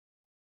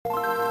Hello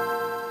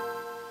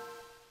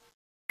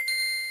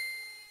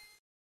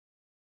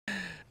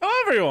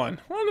everyone,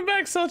 welcome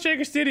back to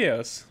Shaker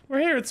Studios. We're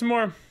here with some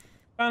more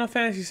Final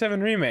Fantasy VII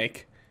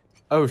Remake.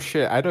 Oh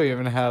shit, I don't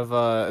even have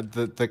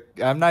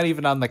I'm not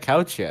even on the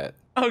couch yet.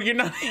 Oh, you're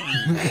not?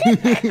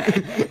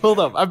 Hold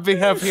up, I'm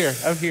here.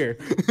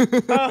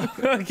 Oh,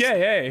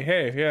 okay,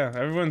 hey, yeah,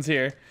 everyone's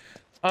here.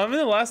 In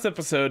the last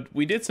episode,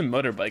 we did some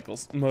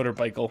motorcycles,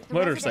 motorcycles.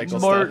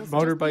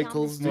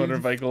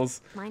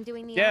 Mind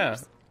doing the Yeah.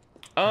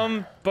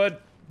 honors?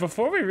 But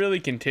before we really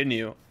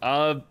continue,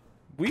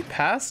 we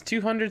passed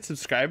 200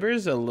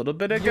 subscribers a little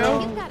bit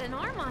ago. You've got an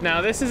arm on Now,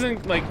 it. this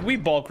isn't like we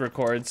bulk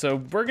record, so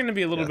we're gonna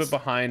be a little bit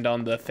behind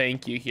on the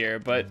thank you here,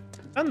 but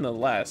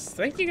nonetheless,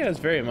 thank you guys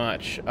very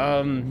much.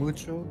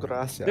 Mucho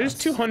gracias. There's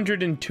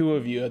 202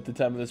 of you at the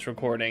time of this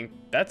recording.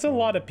 That's a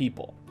lot of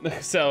people.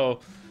 So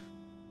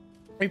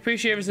we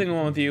appreciate every single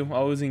one of you,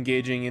 always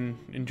engaging and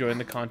enjoying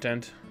the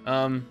content.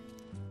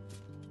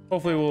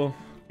 Hopefully we'll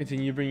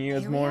continue bringing you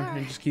guys more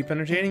and just keep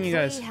entertaining you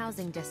guys.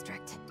 Housing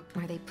district,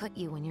 where they put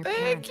you when your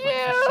Thank parents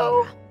work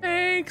for you.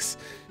 Thanks.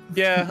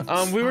 Yeah,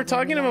 we were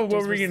talking about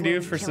what we're gonna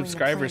do for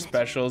subscriber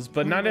specials,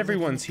 but not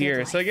everyone's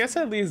here, so I guess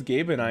at least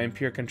Gabe and I in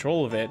pure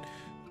control of it.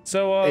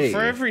 So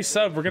for every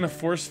sub, we're gonna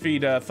force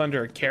feed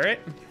Thunder a carrot.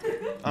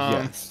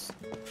 Yes.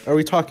 Are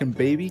we talking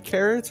baby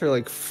carrots or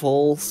like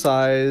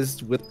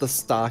full-sized with the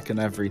stock and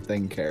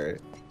everything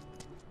carrot?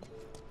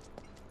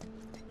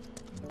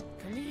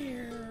 Come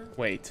here.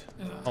 Wait,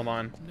 hold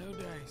on. No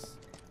dice.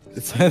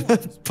 Is that a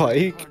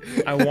bike?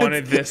 I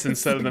wanted this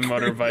instead of the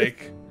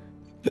motorbike.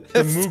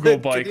 The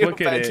Moogle bike,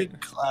 look at it.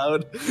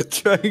 Cloud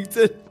trying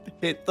to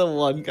hit the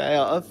one guy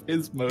off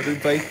his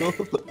motorcycle.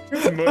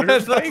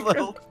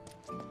 Motorcycle?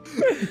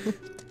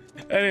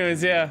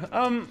 Anyways, yeah.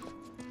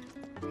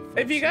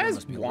 If you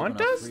guys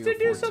want us to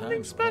do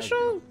something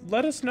special,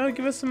 let us know.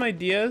 Give us some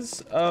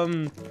ideas.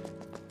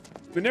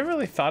 We never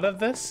really thought of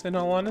this, in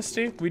all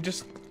honesty. We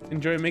just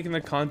enjoy making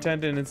the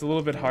content, and it's a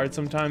little bit hard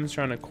sometimes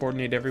trying to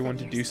coordinate everyone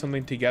to do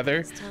something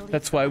together.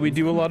 That's why we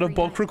do a lot of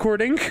bulk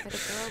recording.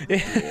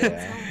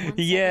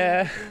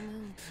 Yeah.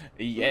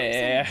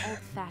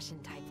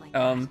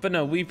 But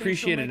no, we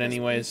appreciate it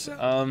anyways.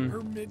 Oh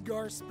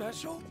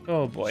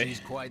boy, She's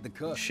quite the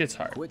cook. shit's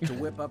hard. Quick to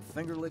whip up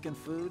finger-licking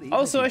food. even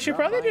Also, if I you should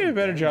drop probably by do a and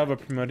better bang. job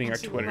of promoting our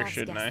Twitter,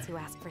 shouldn't I?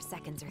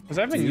 Because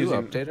I've been Do you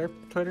using. update our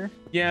Twitter?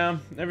 Yeah,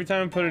 every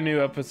time I put a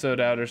new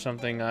episode out or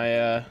something,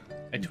 I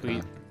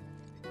tweet.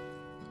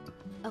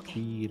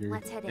 Okay,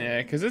 let's head in.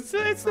 Yeah, because it's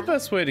the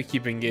best way to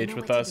keep engaged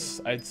with us,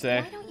 I'd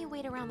say. Why don't you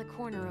wait around the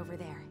corner over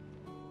there?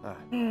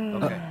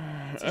 Okay.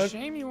 It's a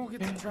shame you won't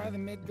get to try the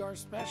Midgar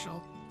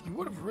special. You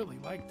would have really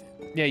liked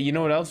it. Yeah, you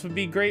know what else would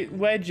be great,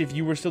 Wedge, if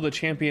you were still the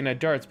champion at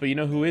darts, but you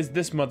know who is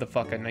this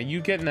motherfucker? Now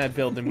you get in that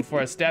building before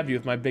I stab you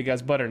with my big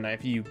ass butter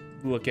knife, you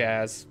look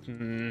ass.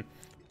 You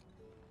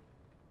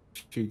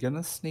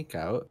gonna sneak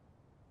out?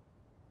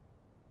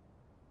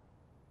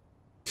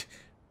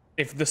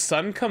 If the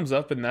sun comes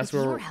up and that's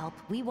With where your help,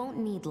 we won't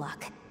need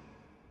luck.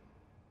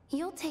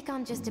 You'll take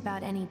on just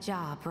about any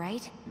job,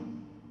 right?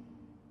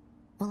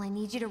 Well, I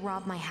need you to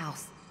rob my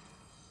house.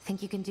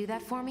 Think you can do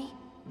that for me?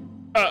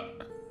 Huh.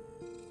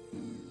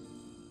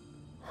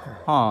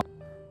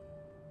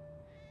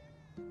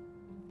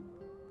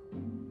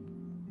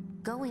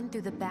 Go in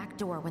through the back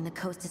door when the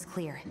coast is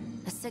clear.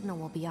 The signal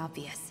will be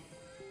obvious.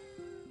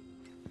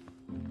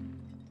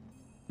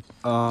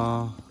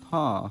 Huh.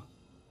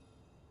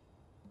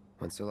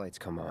 Once the lights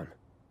come on,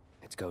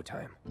 it's go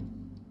time.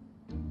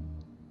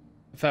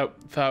 thought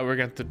we were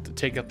going to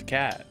take out the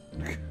cat.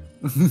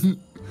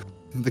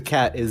 The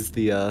cat is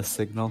the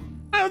signal.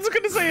 I was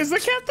gonna say, is the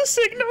cat the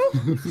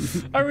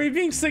signal? Are we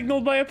being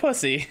signaled by a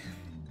pussy?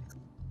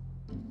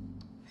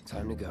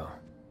 Time to go.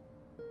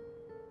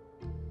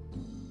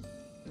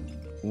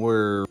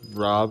 We're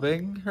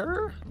robbing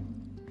her?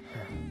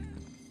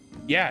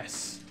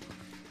 Yes.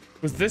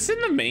 Was this in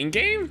the main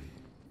game?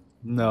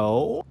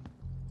 No.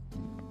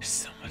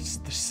 There's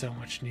so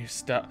much new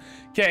stuff.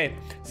 Okay,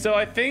 so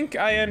I think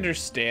I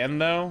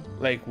understand though,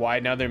 like why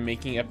now they're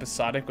making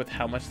episodic with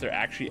how much they're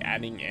actually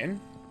adding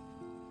in.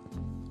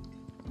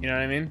 You know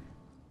what I mean?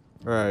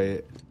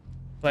 Right.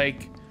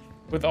 Like,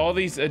 with all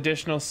these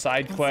additional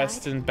side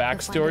quests and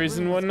backstories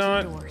and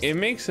whatnot, it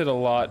makes it a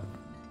lot,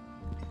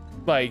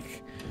 like,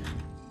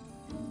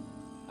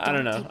 I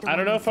don't know. I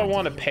don't know if I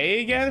want to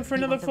pay again for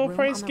another full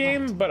price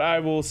game, but I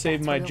will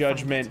save my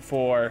judgment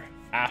for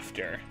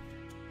after.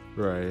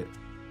 Right.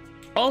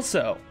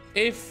 Also,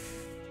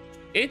 if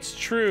it's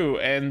true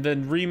and the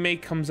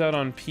remake comes out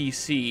on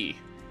PC,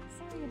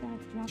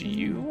 do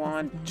you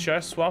want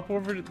to swap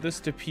over this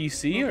to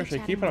PC or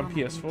should I keep it on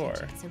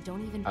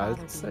PS4?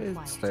 I'd say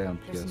stay on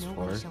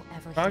PS4.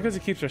 Not because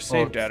it keeps our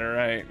save data,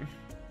 right?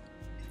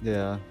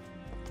 Yeah.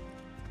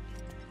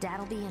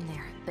 Dad'll be in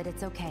there, but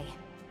it's okay.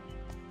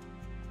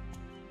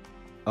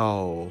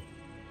 Oh.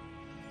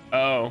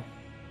 Oh.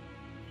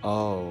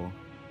 Oh.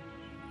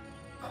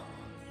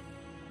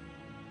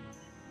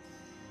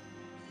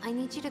 I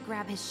need you to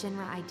grab his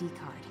Shinra ID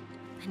card.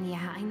 And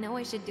yeah, I know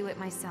I should do it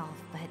myself,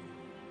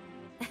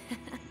 but...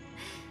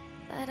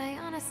 but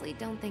honestly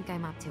don't think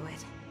I'm up to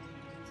it.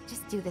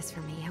 Just do this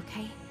for me,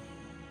 okay?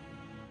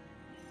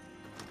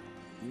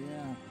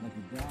 Yeah, like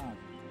a god.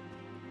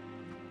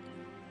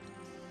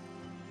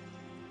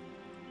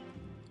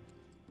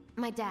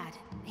 My dad.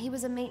 He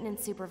was a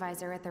maintenance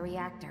supervisor at the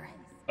reactor.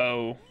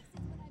 Oh.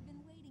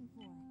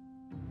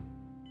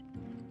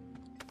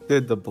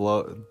 Did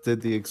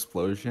the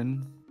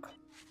explosion?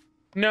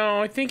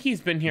 No, I think he's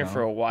been here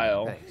for a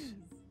while.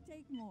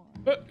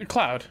 Thanks.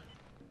 Cloud.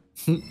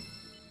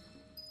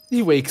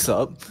 He wakes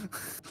up.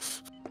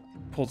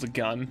 Pulls a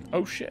gun.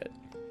 Oh shit.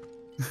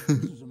 This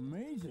is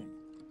amazing.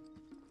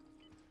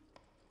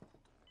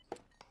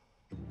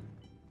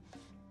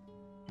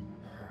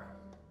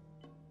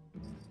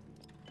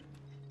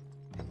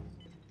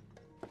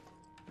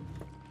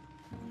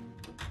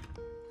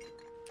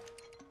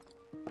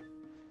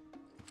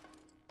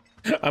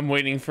 I'm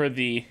waiting for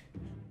the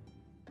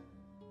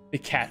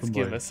cats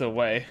give us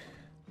away.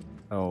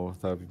 Oh,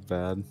 that'd be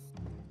bad.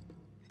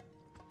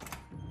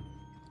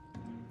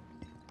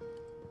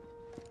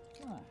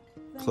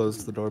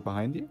 Close the door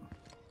behind you.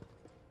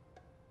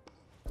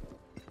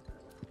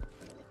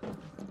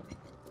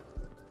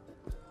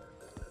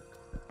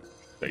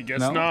 I guess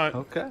No? not.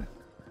 Okay.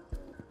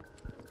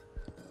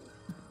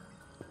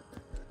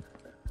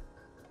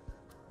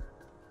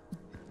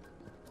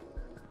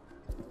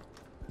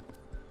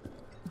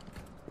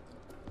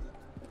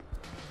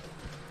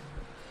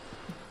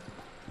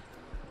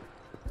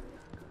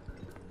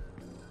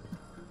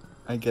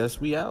 I guess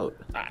we out.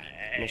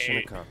 Mission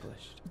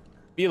accomplished.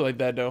 Be like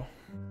that though.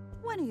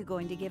 When are you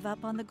going to give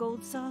up on the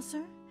gold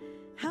saucer?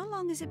 How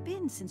long has it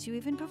been since you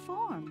even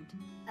performed?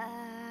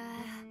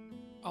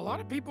 A lot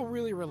of people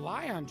really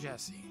rely on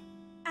Jesse.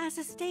 As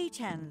a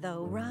stagehand,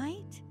 though,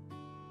 right?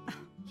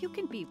 You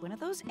can be one of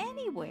those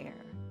anywhere.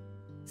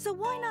 So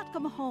why not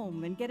come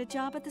home and get a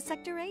job at the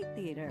Sector 8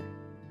 theater?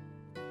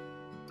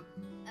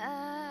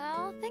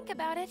 I'll think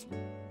about it.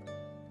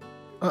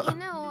 You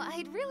know,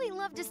 I'd really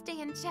love to stay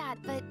and chat,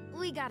 but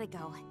we gotta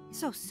go.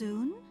 So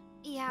soon?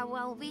 Yeah,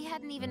 well, we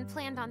hadn't even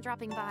planned on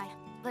dropping by.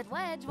 But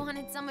Wedge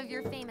wanted some of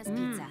your famous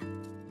pizza.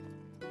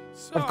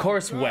 So Of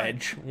course, good.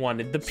 Wedge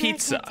wanted the So I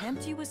pizza. can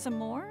tempt you with some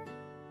more?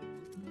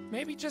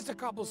 Maybe just a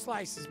couple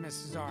slices,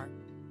 Mrs. Art.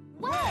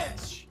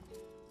 Wedge!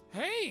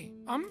 Hey,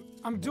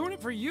 I'm doing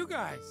it for you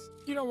guys.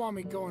 You don't want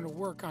me going to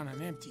work on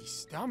an empty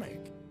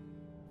stomach.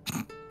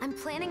 I'm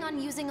planning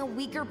on using a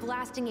weaker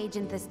blasting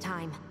agent this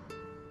time.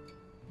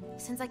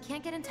 Since I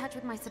can't get in touch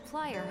with my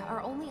supplier,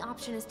 our only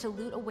option is to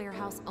loot a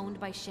warehouse owned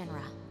by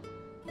Shinra.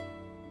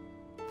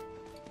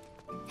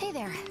 Hey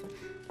there.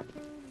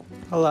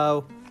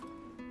 Hello.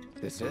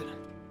 This it?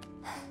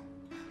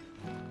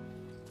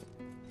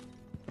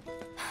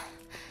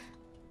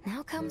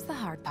 Now comes the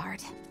hard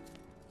part.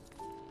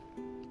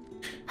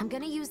 I'm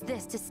gonna use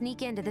this to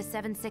sneak into the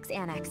 7-6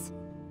 annex.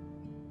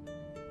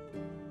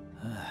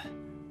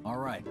 All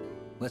right,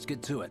 let's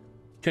get to it.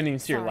 Couldn't even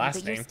see your Sorry, last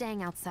but name. you're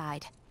staying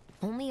outside.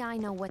 Only I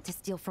know what to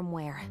steal from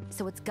where,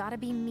 so it's gotta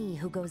be me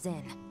who goes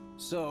in.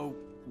 So,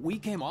 we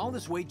came all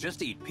this way just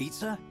to eat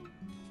pizza?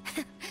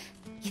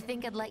 You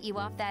think I'd let you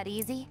off that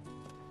easy?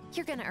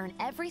 You're gonna earn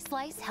every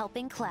slice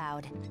helping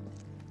Cloud.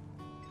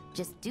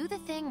 Just do the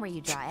thing where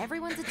you draw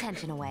everyone's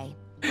attention away,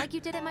 like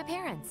you did at my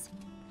parents'.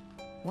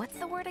 What's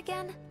the word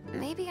again?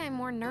 Maybe I'm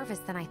more nervous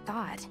than I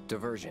thought.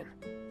 Diversion.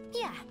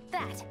 Yeah,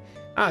 that.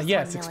 Ah, This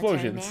yes, one,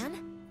 military explosions.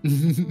 man.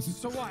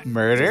 So what?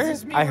 Murder? Does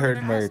this mean I we're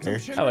heard gonna ask murder.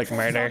 some I like Shinra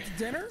murder. out to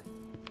dinner?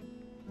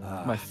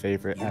 My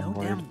favorite You know M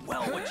word. damn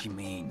well what she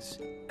means.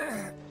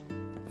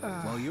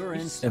 Well, you're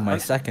in. And my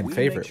second we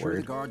favorite make sure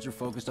word. The guards are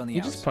focused on the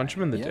You just outside. punch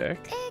him in the Yeah?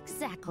 dick.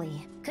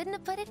 Exactly. Couldn't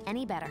have put it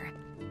any better.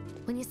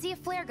 When you see a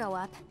flare go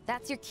up,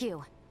 that's your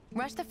cue.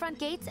 Rush the front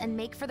gates and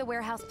make for the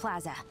warehouse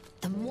plaza.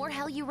 The more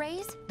hell you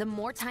raise, the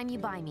more time you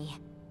buy me.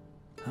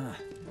 Huh.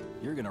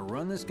 You're gonna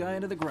run this guy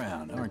into the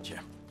ground, aren't you?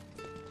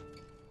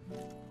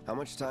 How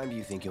much time do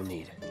you think you'll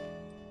need?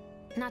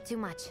 Not too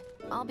much.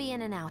 I'll be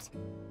in and out.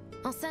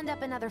 I'll send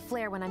up another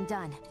flare when I'm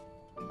done.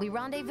 We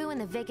rendezvous in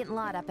the vacant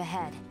lot up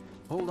ahead.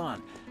 Hold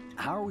on.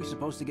 How are we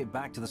supposed to get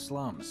back to the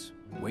slums?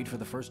 Wait for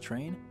the first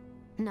train?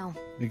 No,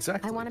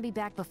 Exactly. I want to be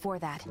back before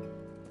that.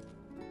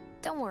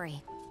 Don't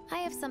worry. I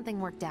have something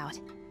worked out.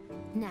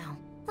 Now,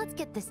 let's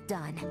get this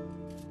done.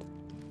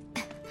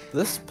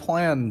 This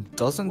plan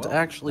doesn't Well,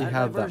 actually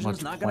have that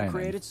diversion's much not gonna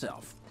create planning.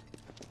 itself.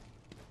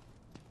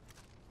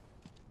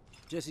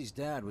 Jesse's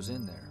dad was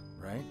in there,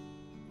 right?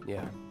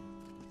 Yeah.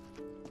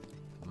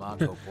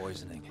 Mako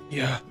poisoning.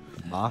 Yeah.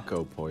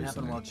 Mako Happened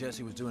while poisoning.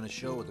 Jesse was doing a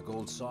show with the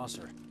gold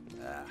saucer.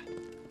 Ah,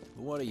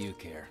 but what do you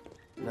care?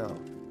 No.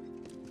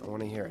 I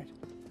want to hear it.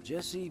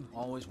 Jessie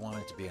always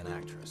wanted to be an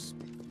actress.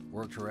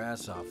 Worked her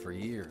ass off for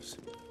years.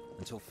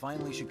 Until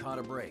finally she caught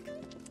a break.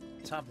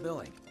 Top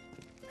billing.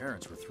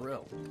 Parents were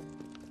thrilled.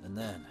 And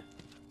then,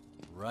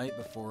 right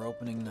before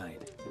opening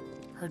night,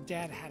 Her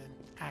dad had an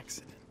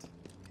accident.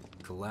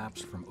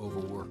 collapsed from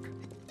overwork.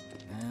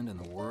 And in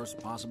the worst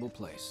possible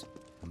place,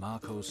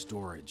 Mako's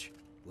storage.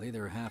 Lay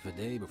there half a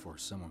day before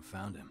someone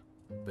found him.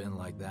 Been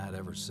like that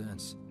ever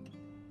since.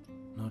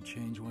 No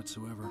change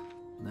whatsoever.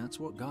 That's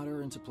what got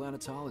her into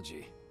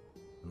planetology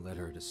and led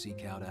her to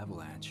seek out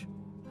Avalanche.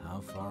 How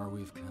far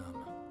we've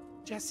come.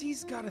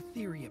 Jessie's got a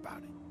theory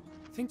about it.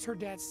 Thinks her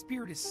dad's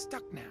spirit is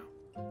stuck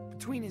now,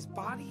 between his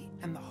body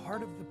and the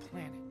heart of the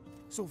planet.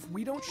 So if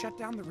we don't shut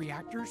down the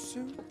reactors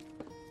soon...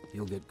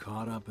 He'll get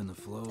caught up in the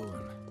flow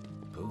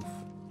and poof.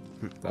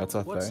 That's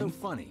a What's so thing.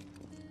 funny?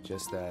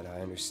 Just that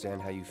I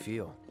understand how you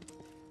feel.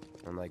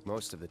 Unlike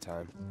most of the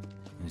time.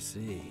 I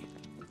see.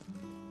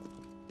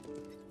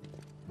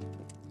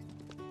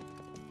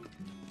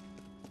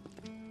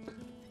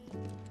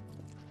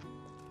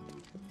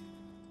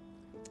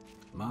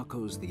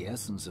 Mako's the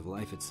essence of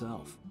life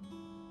itself,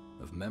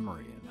 of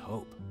memory and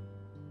hope.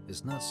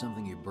 It's not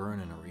something you burn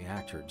in a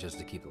reactor just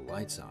to keep the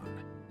lights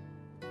on.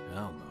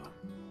 Hell no.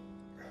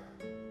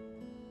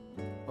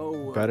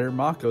 Oh, Better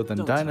Mako than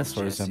don't tell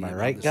dinosaurs, Jessie am I about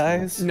right, this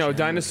guys? thing. No,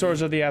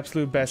 dinosaurs are the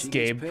absolute She best, gets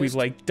Gabe. We pissed,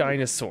 like She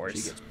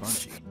dinosaurs. gets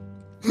punchy.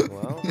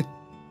 Well,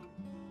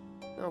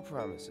 no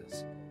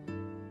promises.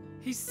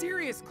 He's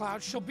serious,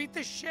 Cloud. She'll beat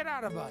the shit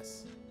out of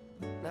us.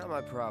 Not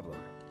my problem.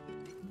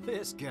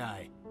 This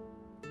guy.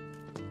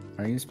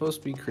 Are you supposed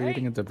to be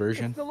creating a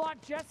diversion? It's the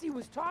lot Jessie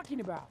was talking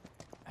about.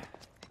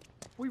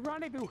 We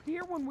rendezvous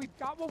here when we've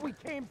got what we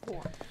came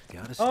for.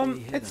 Gotta stay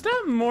hidden. It's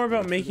not more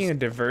about making a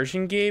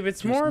diversion, Gabe.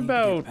 It's Just more need to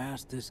get about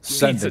past this gate.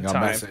 Sending pizza a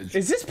time. message.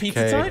 Is this pizza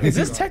Okay. time? Is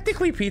this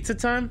technically pizza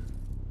time?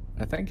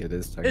 I think it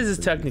is This technically. is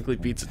technically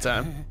pizza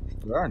time.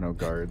 There are no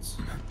guards.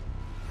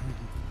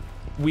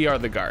 We are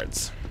the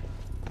guards.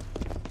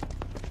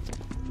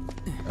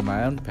 Am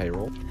I on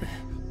payroll?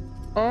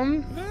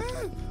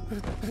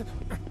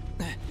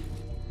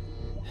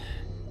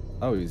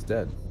 Oh, he's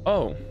dead.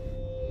 Oh.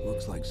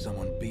 Looks like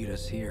someone beat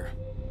us here.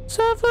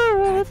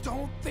 I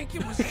don't think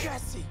it was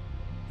Jessie.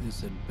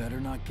 This had better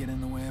not get in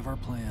the way of our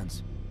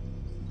plans.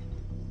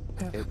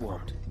 It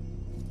won't.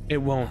 It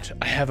won't.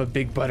 I have a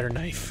big butter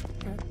knife.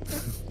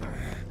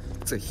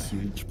 It's a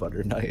huge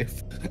butter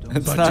knife. Don't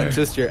It's butter. not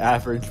just your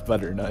average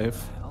butter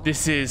knife.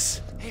 This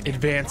is Hey, man,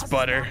 advanced the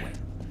butter. plaza's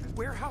that way.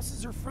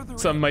 Warehouses are further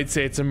Some in. might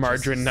say it's a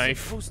margarine Jessie's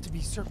knife. Supposed to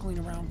be circling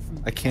around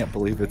from. I can't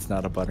believe it's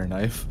not a butter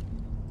knife.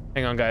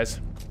 Hang on, guys.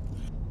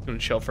 I'm gonna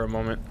chill for a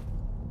moment.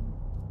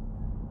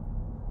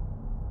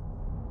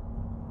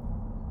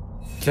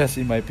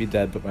 Jesse might be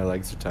dead, but my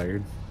legs are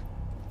tired.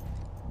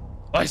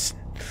 Listen,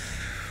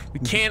 we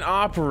can't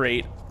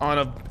operate on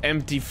an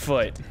empty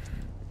foot.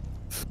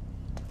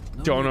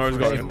 Don't know what's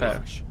going to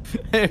Rush.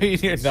 I mean,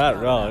 you're not Scout it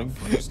wrong. out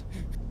first.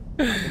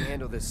 I can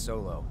handle this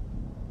solo.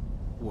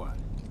 What?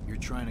 You're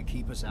trying to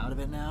keep us out of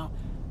it now?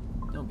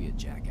 Don't be a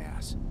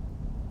jackass.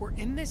 We're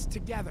in this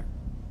together.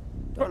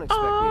 Don't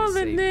expect me All to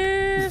in save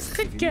this If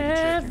you need to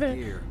check together.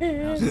 your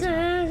gear, now's the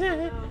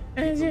time.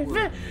 Keep the word when you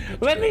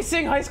get Let to me go.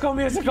 sing High School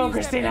Musical, Use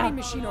that Christina. vending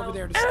machine over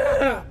there to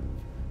stock up.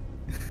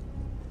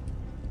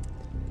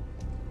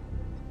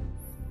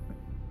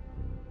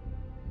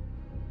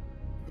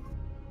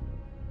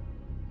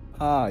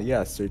 Ah,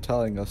 yes, they're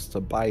telling us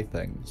to buy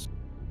things.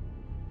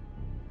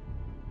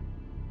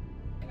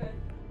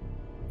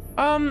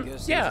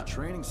 Guess Yeah, there's a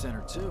training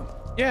center too.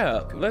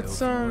 yeah. Could Let's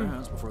go a few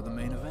rounds before the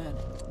main event.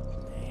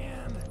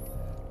 Man,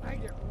 I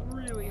get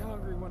really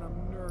hungry when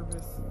I'm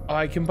nervous. Oh,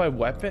 I can buy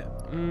weapon.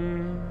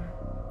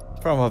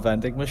 From a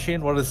vending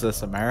machine? What is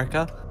this,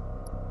 America?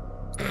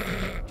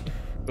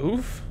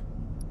 Oof.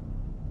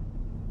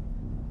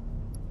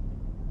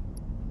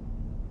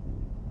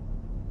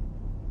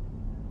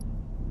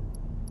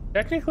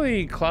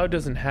 Technically, Cloud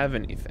doesn't have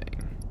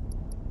anything.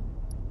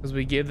 Because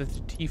we gave it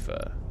to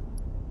Tifa.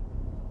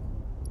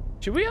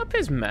 Should we up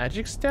his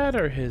magic stat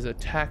or his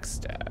attack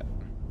stat?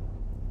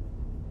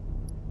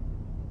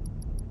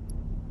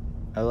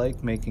 I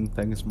like making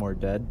things more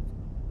dead.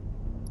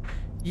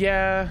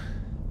 Yeah.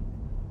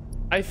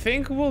 I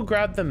think we'll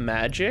grab the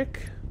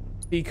magic.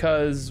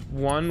 Because,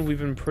 one, we've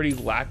been pretty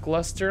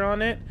lackluster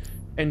on it.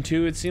 And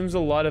two, it seems a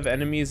lot of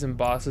enemies and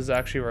bosses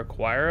actually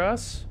require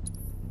us.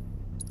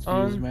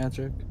 Use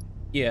magic.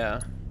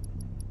 Yeah.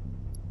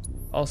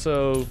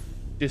 Also,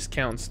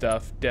 discount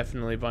stuff.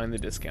 Definitely buying the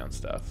discount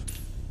stuff.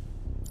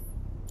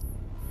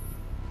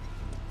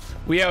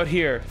 We out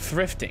here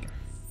thrifting,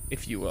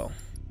 if you will.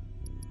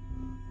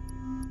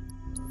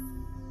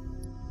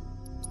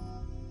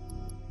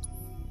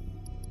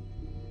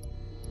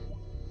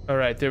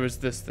 Alright, there was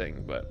this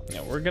thing, but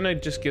yeah, we're gonna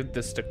just give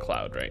this to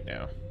Cloud right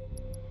now.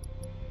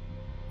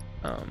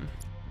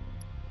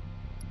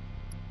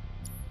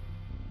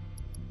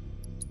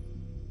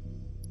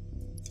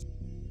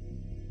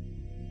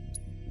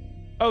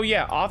 Oh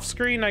yeah, off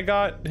screen I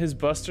got his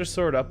Buster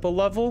Sword up a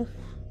level.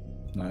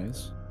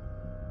 Nice.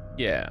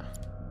 Yeah.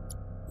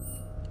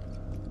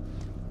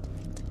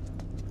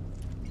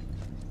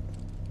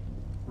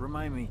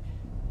 Remind me,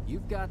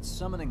 you've got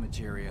summoning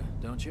materia,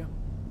 don't you?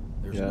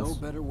 There's no Yes.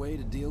 better way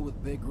to deal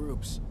with big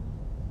groups.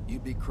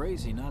 You'd be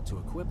crazy not to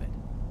equip it.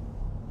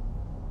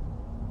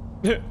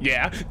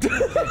 Yeah.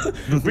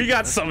 We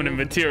got summoning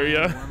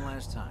materia. One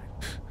last time.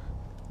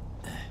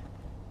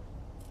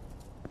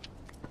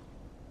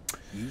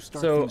 You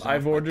start So things off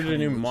I've by ordered a cutting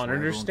new loose where monitor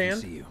everyone can stand.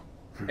 see you.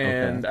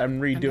 And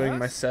I'm redoing And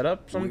my us?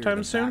 setup We're sometime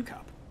the soon.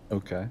 backup.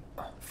 Okay.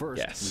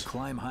 First, Yes. we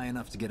climb high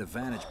enough to get a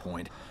vantage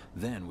point,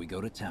 then we go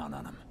to town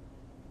on him.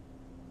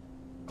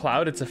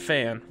 Cloud, it's a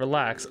fan.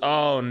 Relax.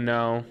 Oh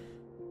no.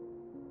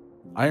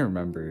 I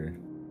remember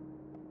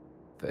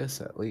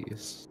this at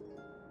least.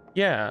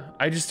 Yeah,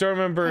 I just don't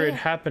remember it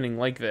happening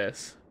like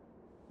this.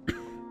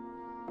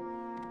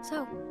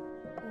 So,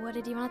 what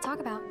did you want to talk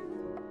about?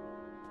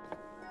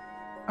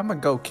 I'm gonna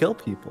go kill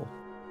people.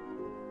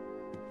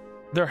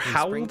 They're When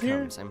how spring old here?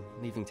 comes, I'm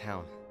leaving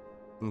town.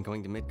 I'm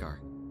going to Midgar.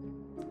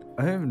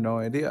 I have no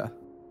idea.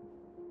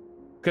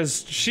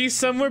 Because she's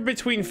somewhere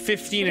between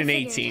 15 and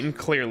 18,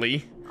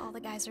 clearly. All the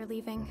guys are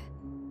leaving.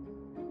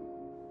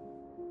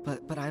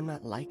 But I'm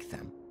not like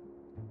them.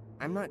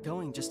 I'm not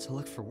going just to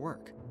look for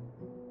work.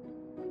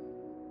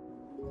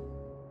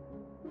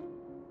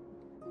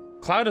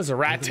 Cloud is a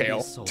rat I'm gonna be a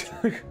tail.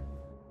 soldier.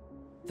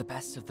 The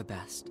best of the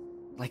best.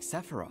 Like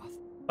Sephiroth.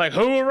 Like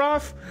who,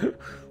 Aroth?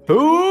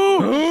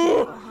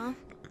 Who? Uh-huh.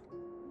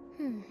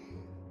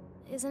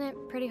 Isn't it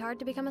pretty hard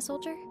to become a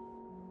soldier?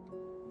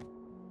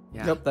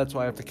 Yeah. Yep, that's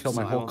why I have to kill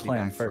my So I whole won't be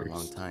clan back for a long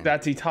first. time.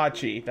 That's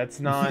Itachi. That's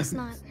not. It's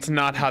not. It's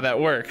not how that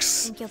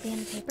works. Think you'll be in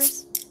the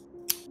papers?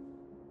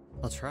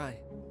 I'll try.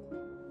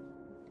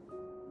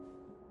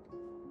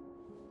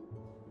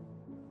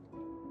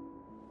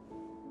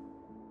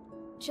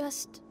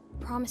 Just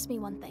promise me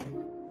one thing.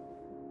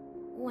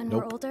 When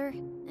Nope. we're older,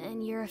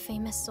 and you're a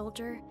famous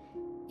soldier,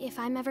 if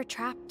I'm ever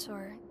trapped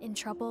or in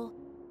trouble,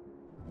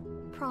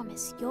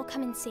 promise you'll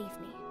come and save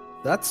me.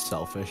 That's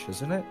selfish,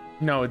 isn't it?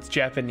 No, it's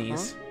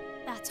Japanese.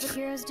 That's what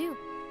heroes do.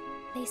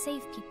 They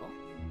save people.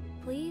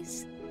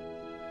 Please?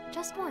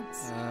 Just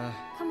once.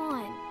 Come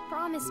on,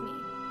 promise me.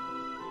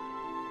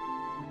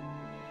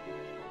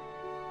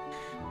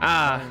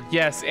 Ah,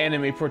 yes,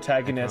 anime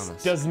protagonist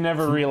promise. does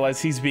never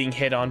realize he's being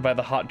hit on by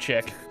the hot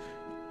chick.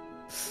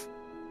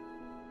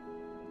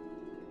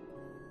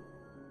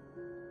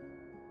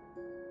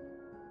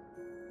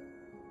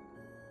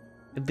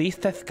 At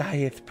least the sky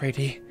is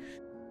pretty.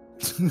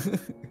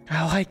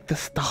 I like the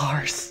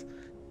stars.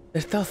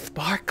 They're so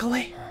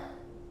sparkly.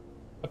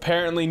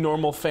 Apparently,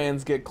 normal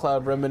fans get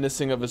Cloud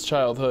reminiscing of his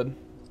childhood.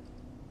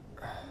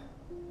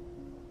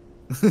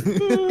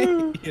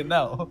 You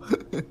know.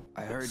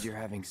 I heard you're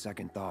having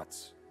second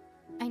thoughts.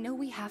 I know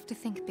we have to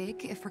think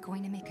big if we're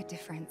going to make a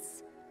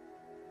difference.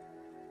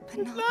 But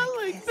not,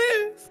 like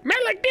this.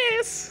 Not like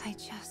this. I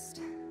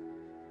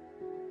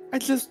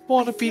just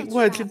want to I feel beat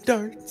wedge and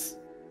trapped. darts.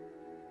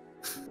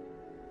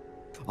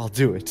 I'll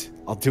do it.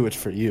 I'll do it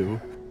for you.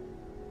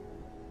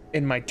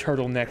 In my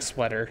turtleneck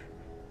sweater.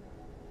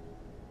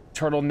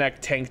 Turtleneck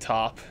tank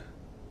top.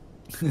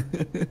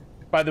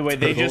 By the way,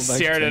 they just Turtleneck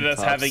stared at tank us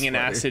top having an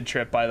sweater. acid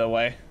trip, by the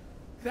way.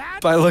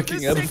 That's By looking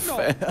the at a signal.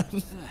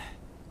 fan.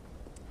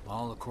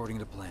 All according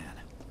to plan.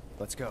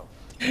 Let's go.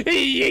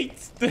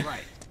 Yeet.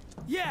 Right.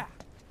 Yeah.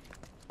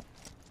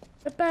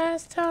 The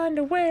best time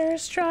to wear a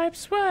striped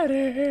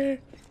sweater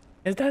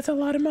is that's a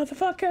lot of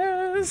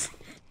motherfuckers.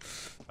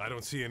 I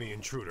don't see any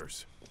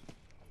intruders.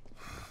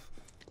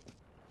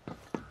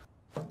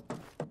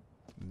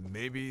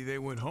 Maybe they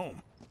went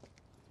home.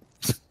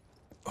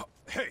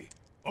 Hey,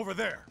 over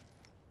there.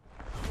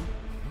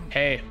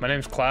 Hey, my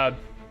name's Cloud.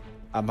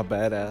 I'm a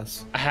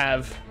badass. I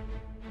have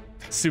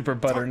super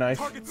butter knife.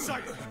 Target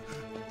sighted.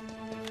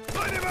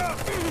 Light him up.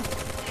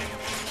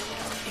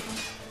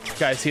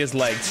 Guys, he has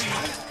legs.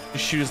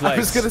 Just shoot his I legs.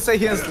 was gonna say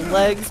he has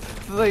legs.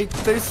 Like,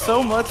 there's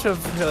so much of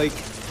like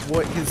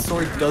what his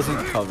sword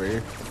doesn't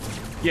cover.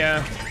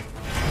 Yeah.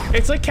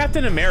 It's like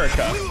Captain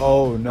America.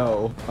 Oh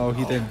no. Oh,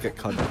 he didn't get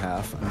cut in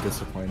half. I'm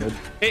disappointed.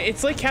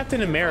 It's like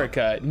Captain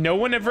America. No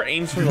one ever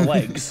aims for the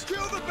legs.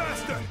 Kill the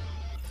bastard.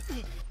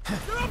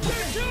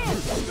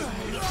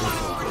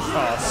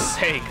 Oh,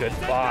 say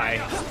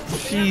goodbye.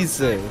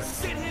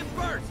 Jesus.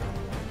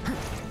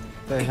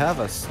 They have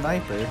a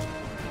sniper.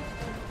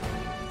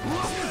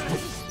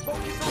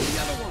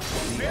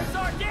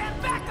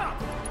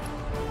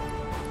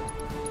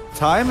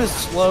 Time is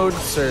slowed,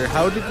 sir.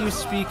 How did you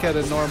speak at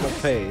a normal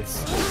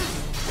pace?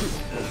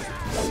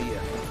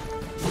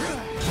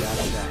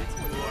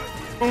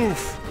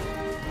 Oof.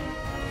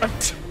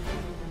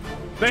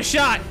 Nice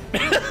shot.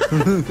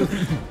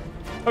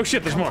 Oh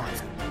shit, there's more.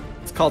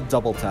 It's called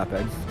double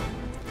tapping.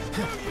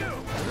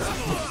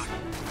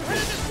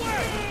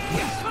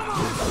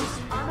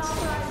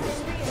 Unauthorized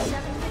entry in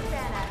 76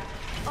 Anna.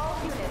 All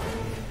units,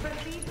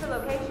 proceed to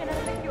location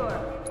and secure.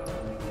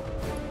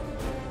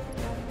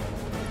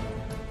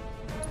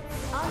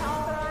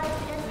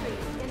 Unauthorized entry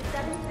in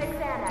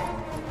 76 Anna.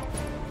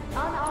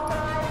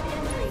 Unauthorized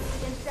entry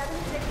in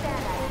 76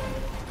 Anna.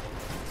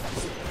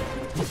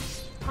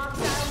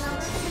 Hostile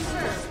numbers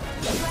confirmed.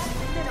 Threat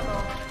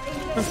minimal.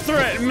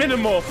 Threat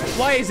minimal.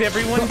 Why is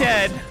everyone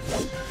dead?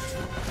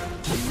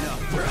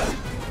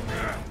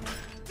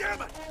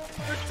 Damn it!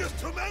 There's just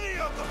too many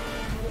of them.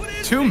 What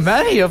is Too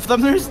many of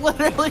them? There's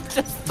literally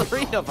just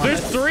 3 of them.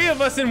 There's 3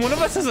 of us and one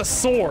of us has a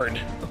sword.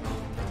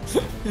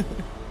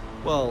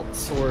 Well,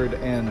 sword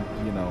and,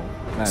 you know,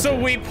 magic. So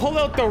we pull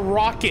out the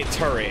rocket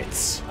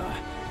turrets.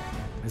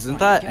 Isn't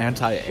that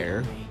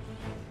anti-air?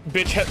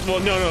 Bitch,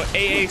 well, no,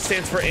 AA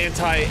stands for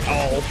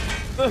anti-all.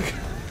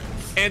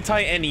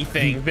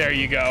 Anti-anything. There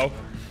you go.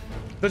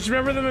 Don't you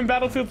remember them in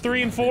Battlefield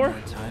 3 and 4?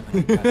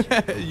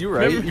 You're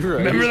right, you're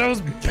right. Remember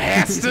those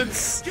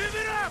bastards? Give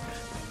it up!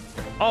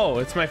 Oh,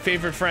 it's my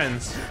favorite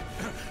friends.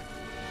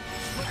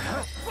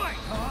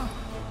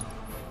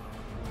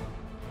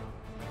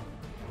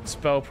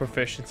 Spell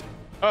proficiency.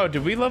 Oh,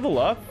 did we level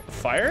up?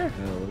 Fire?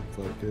 Yeah, looks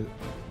like it.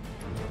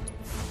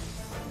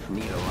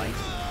 Need a light?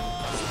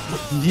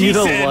 Need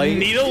a light?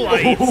 Need a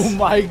light. Oh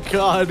my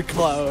god,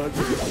 Cloud.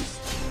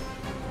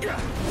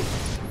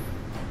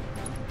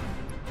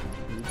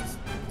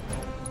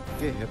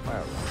 Get hit by a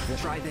rocket.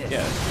 Try this.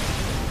 Yeah.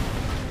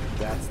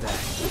 That's that.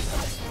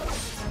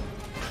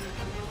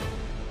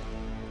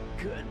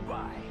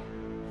 Goodbye.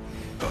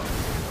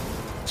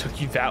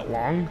 Took you that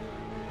long?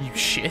 You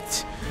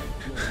shit.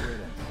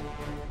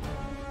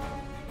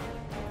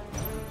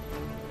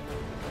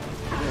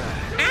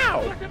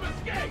 Ow!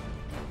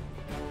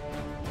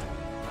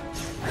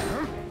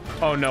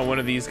 Oh no, one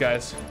of these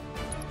guys.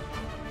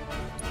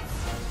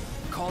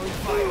 Calling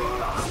fire.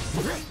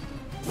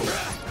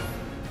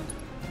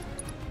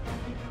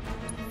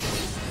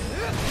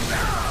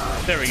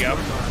 There we go.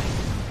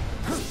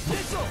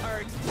 This'll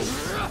hurt.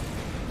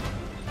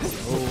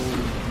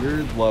 Oh,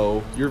 you're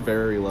low. You're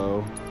very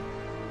low.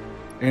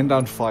 And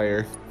on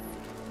fire.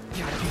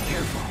 Gotta be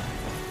careful.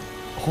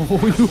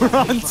 Oh, you were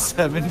on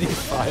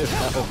 75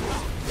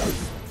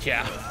 health.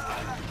 Yeah.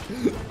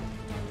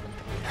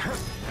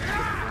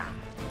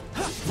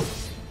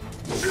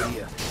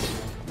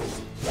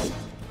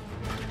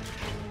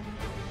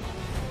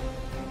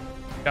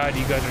 God,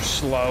 you guys are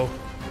slow.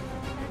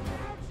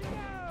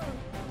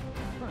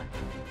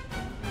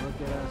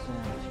 Look at us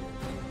amateurs.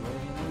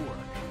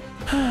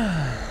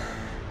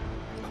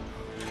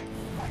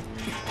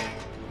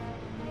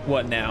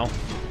 What now?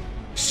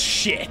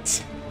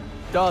 Shit.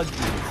 Dog.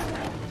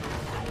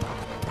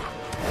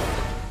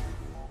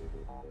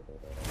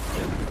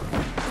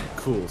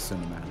 Cool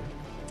cinematic.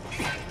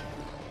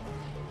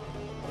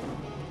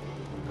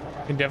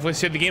 I can definitely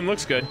say the game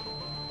looks good.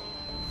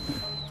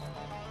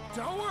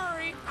 Don't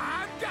worry,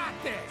 I've got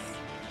this.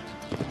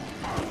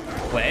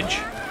 Ledge?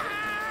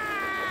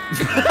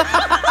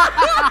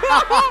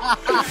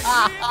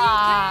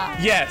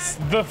 Yes,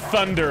 the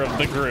thunder of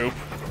the group.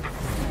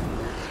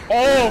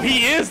 Oh,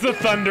 he is the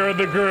thunder of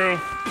the group.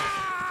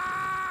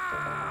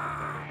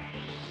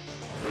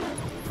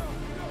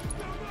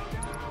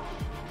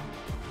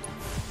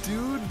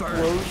 Dude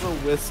blows a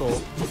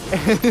whistle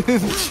and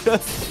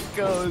just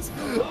goes,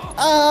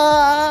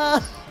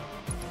 ah!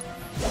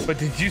 But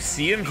did you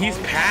see him? He's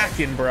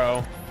packing,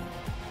 bro.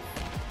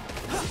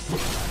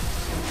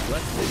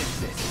 Let's finish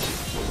this.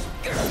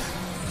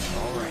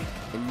 Alright,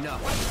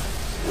 enough.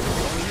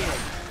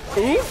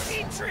 Going in. Oof.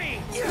 Tree!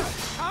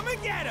 Come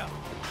and get him!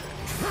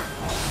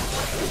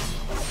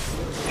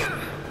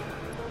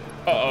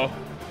 Uh-oh.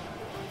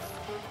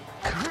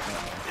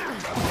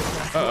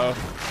 Uh-oh.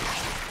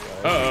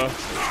 Uh-oh.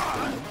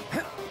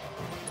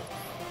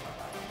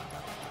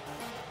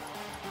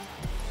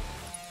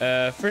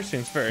 First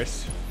things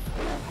first.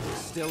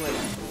 Still in.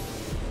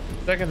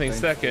 Second thing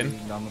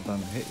second. None of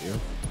them hit you.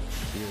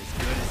 You're as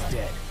good as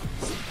dead.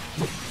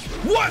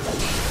 What?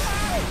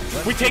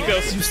 We take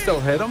those. You still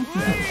hit him?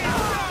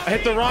 I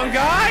hit the wrong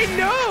guy?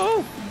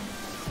 No!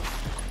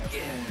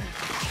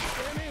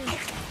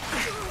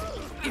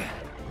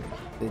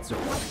 It's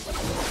over.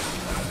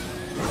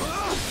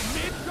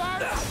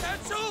 Midgard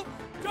potential?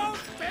 Don't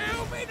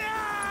fail me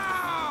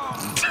now!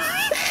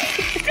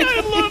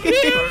 I love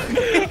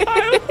him!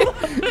 I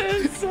love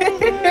him so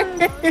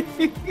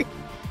much!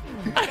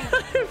 I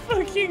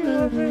fucking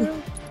love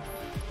him.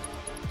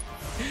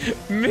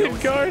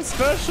 Midgard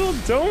special,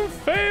 don't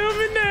fail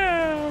me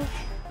now!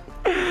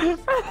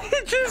 He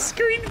just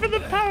screamed for the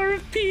power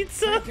of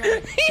pizza!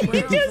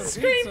 He just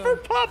screamed for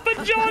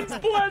Papa John's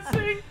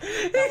blessing!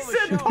 He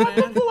said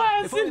Papa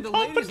bless and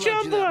Papa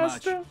John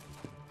blessed him!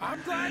 I'm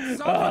glad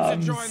someone's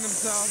enjoying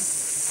themselves.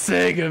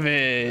 Sick of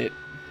it!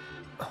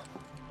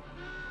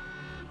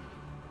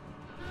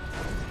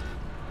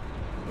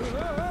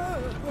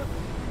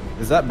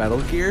 Is that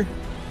Metal Gear?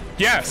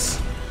 Yes!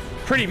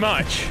 Pretty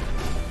much.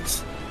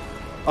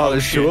 Oh,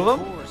 there's two of them?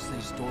 Of course, they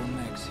store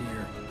mechs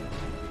here.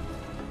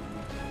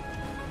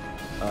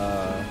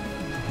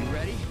 You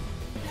ready?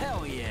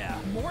 Hell yeah!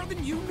 More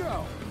than you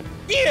know.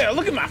 Yeah,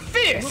 look at my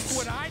fist!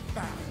 Look what I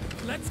found.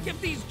 Let's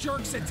give these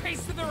jerks a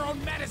taste of their own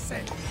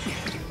medicine.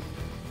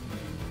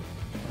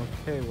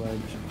 Okay, Wedge.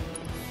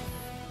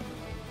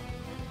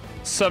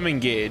 Summon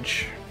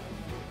gauge.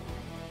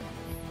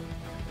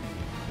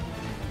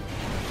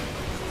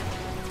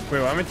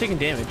 Wait, why am I taking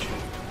damage?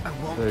 I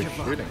won't They're give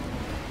shooting.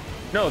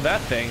 No,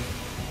 that thing.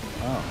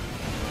 Oh.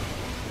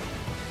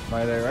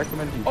 Might I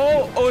recommend you?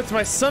 Oh, it's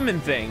my summon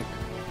thing.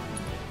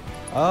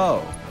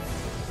 Oh.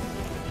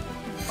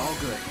 All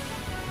good.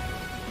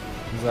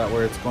 Is that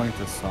where it's going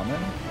to summon?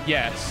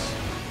 Yes.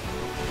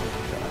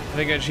 I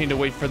think I just need to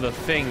wait for the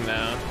thing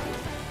now.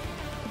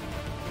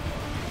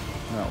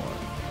 Now what?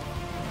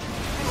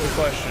 Good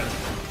question.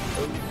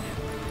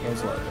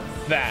 What's that?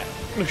 that.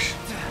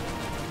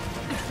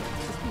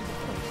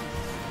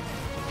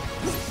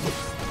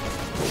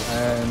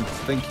 And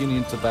think you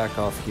need to back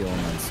off, heal, and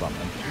then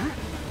summon.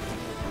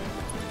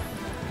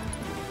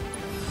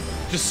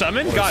 Just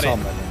summon? Or Got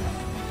summon. it.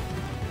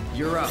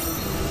 You're up.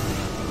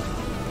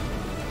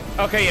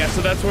 Okay, yeah,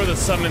 so that's where the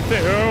summon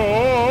thing. Oh!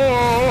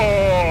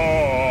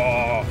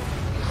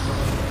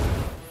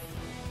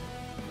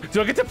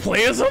 Do I get to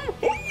play as him?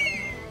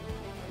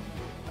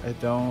 I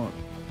don't.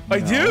 I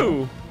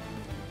do.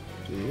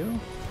 Do you?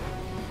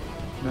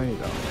 No, you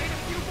don't.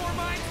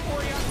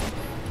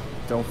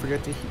 Don't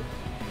forget to heal.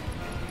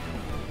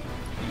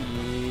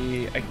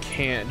 Yeah, I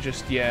can't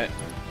just yet.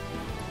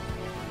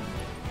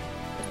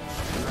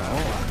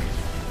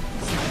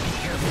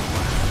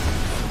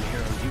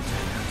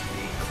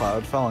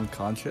 Cloud fell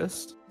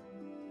unconscious.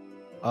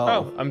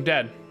 Oh, I'm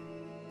dead.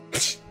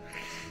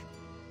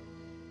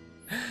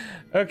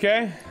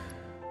 Okay.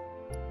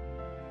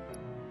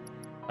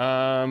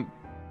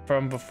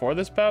 From before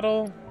this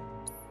battle,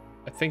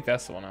 I think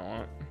that's the one I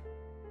want.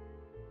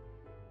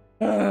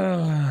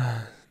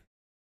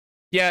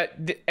 Yeah,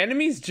 the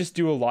enemies just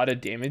do a lot of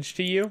damage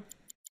to you.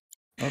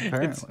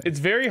 Apparently. It's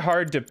very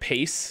hard to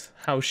pace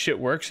how shit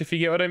works, if you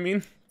get what I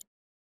mean.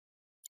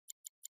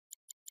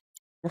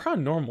 We're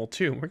on normal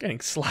too. We're getting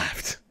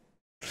slapped.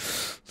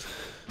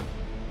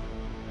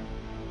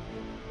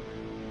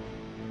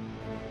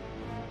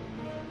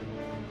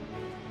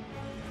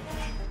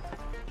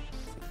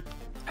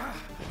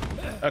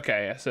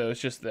 Okay, so it's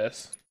just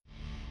this.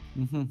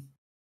 Mm-hmm.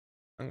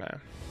 Okay.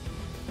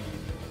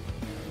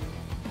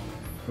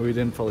 We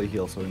didn't fully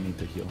heal, so we need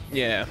to heal.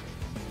 Yeah.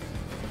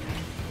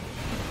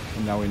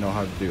 And now we know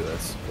how to do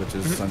this, which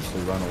is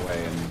essentially run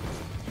away and...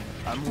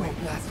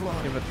 Won't last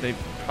long. Yeah, but the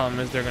problem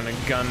is they're gonna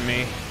gun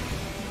me.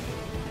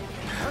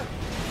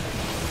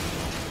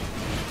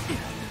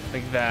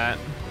 Like that.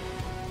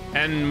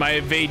 And my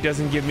evade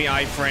doesn't give me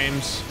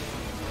iframes.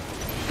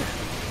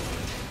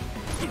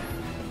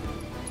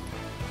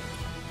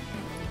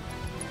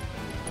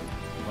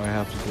 I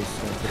have to just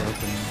step it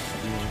up and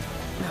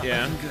heal.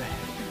 Yeah.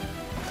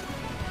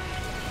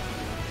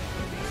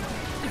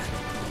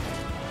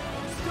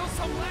 Still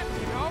some left,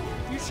 you know?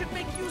 You should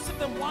make use of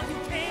them while you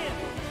can.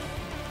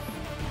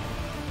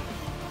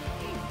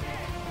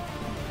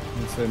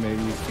 You say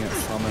maybe you can't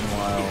summon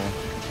while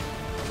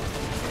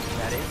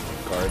That it?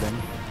 guarding.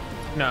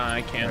 No,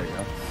 I can't. There you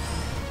go.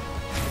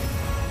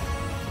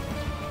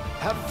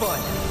 Have fun.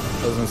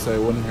 I was gonna say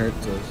it wouldn't hurt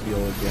to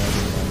heal again.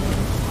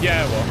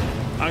 Yeah, well,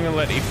 I'm gonna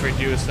let Ifrit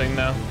do his thing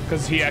now,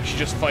 because he actually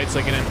just fights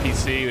like an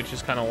NPC, which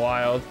is kind of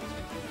wild.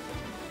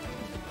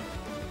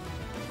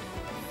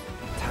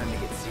 Time to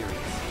get serious.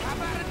 How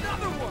about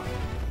another one?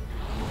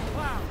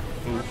 Wow.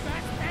 Our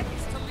best bet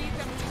is to lead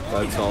them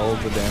toward That's all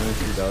the damage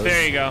he does.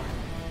 There you go.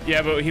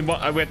 Yeah, but we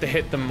have to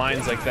hit the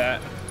mines like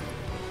that.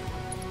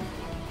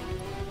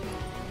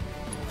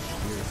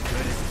 You're as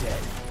good as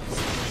dead.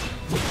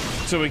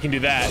 So we can do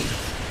that.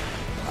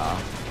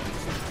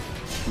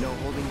 No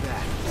holding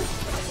back.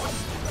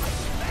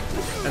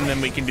 And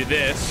then we can do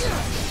this.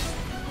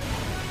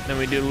 Then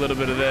we do a little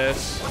bit of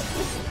this.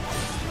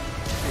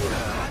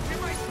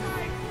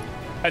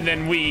 And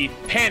then we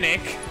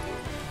panic.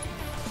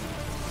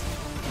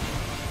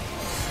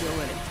 Still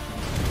in it.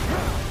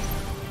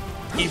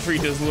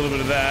 Ifrit does a little bit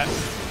of that.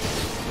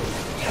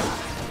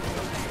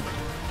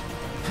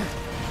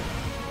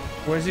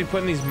 Where's he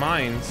putting these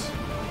mines?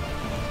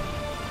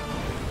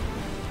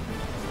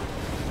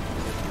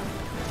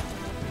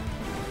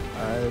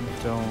 I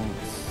don't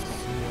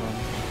see them.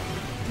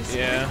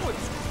 Yeah.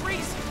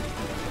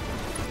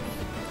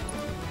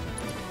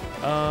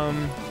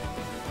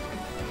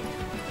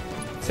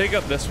 Take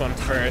up this one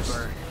first,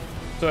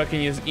 so I can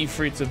use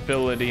Ifrit's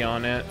ability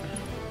on it.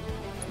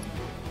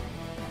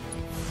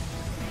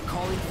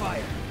 Calling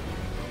fire.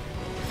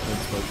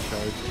 That's like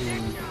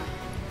charging.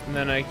 And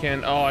then I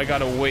can, oh, I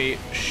gotta wait,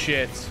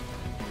 shit.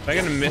 Am I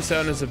gonna miss out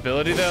on his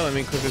ability though? Let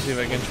me quickly see if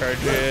I can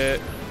charge it.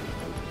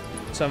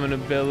 Summon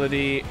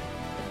ability.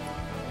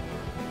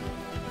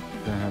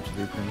 Gonna have to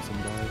do Crimson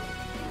Dive.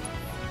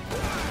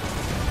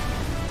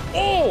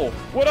 Oh,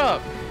 what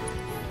up?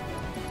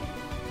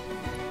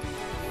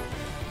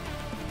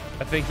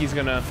 I think he's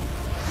gonna,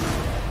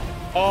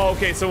 oh,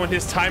 okay, so when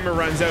his timer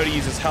runs out, he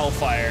uses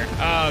Hellfire.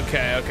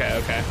 Okay, okay,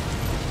 okay.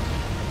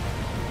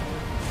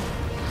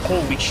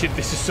 Holy shit,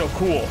 this is so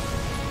cool.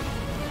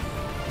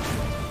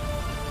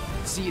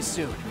 See you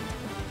soon.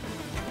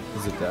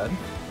 Is it dead?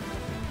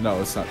 No,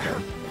 it's not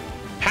dead.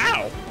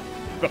 How?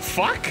 The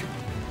fuck?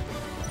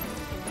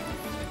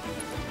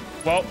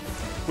 Well,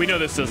 we know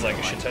this does like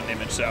a shit ton of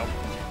damage, so.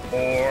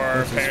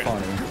 Or This is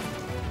funny.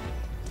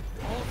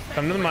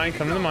 come to the mine,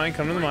 come to the mine,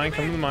 come to the mine,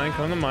 come to the mine,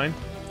 come to the mine.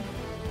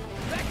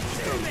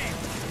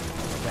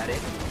 Is that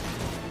it?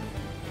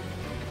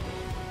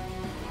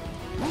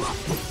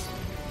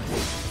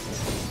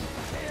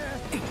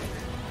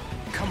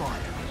 Come on.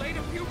 Laid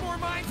a few more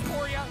mines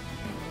for you.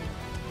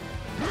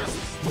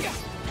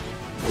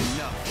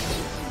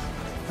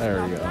 Enough.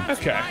 There we go.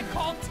 Okay. I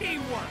call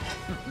teamwork.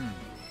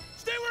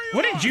 Stay where you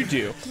What are. did you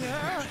do?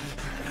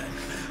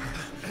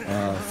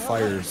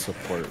 fire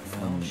support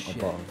from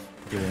above.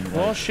 Doing like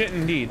Well, shit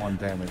indeed. 1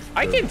 damage.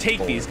 I per can take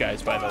bullet. these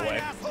guys, by the way.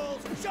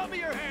 Show me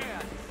your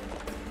hand.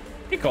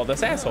 He called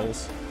us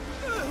assholes.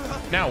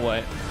 Now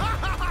what?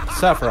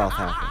 Sephiroth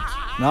happens.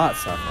 Not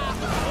Sephiroth.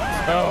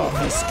 Oh,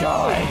 this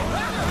guy.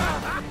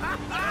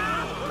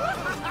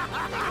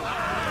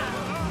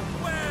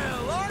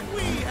 Well, aren't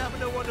we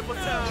having a wonderful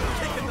time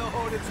kicking the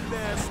hornet's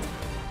nest?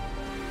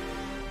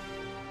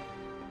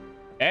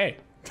 Hey.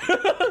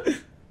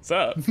 What's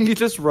up? He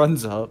just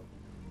runs up.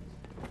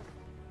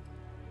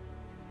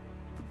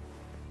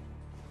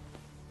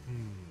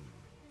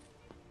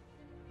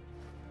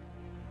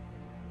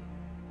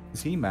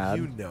 Is he mad?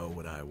 You know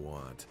what I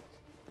want.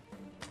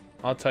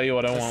 I'll tell you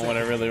what I want, what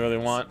I really, really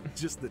want.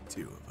 Just the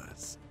two of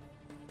us.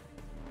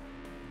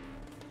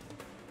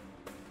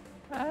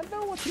 I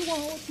know what you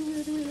want, what you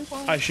really, really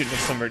want. I shouldn't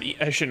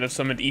have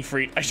summoned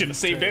Ifrit. I should have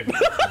saved it.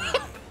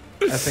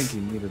 I think he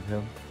needed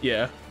him.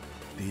 Yeah.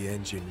 The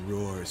engine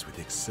roars with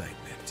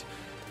excitement.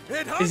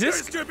 Is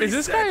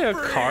this guy a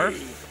car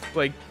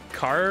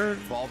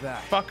Fall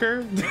back.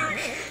 fucker?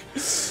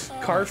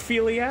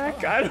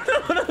 Carphiliac? I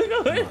don't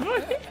know.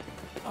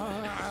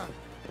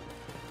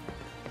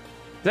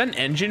 Is that an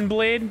engine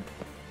blade? I'm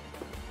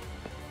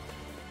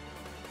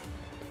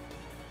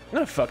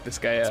gonna fuck this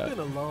guy up. It's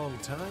been a long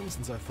time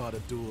since I fought a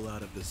duel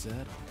out of the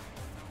saddle.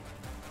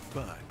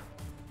 But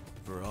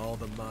for all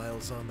the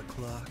miles on the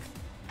clock.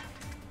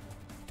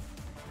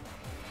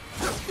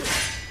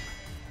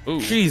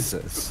 Ooh.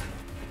 Jesus.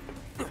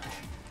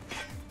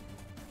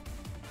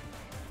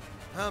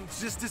 I'm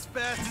just as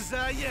fast as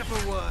I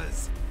ever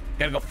was.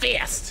 Gotta go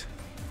fast.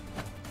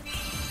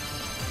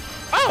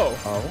 Oh!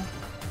 Oh?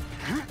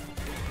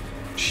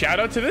 Shout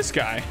out to this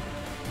guy.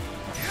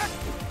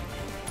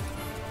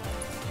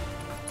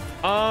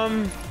 Try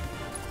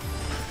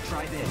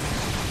this.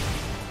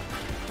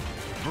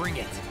 Bring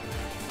it.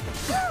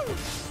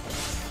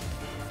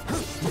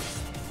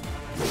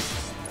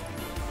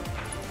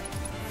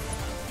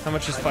 How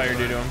much does fire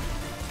do to him?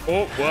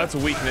 Oh, well, that's a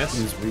weakness.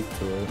 He's weak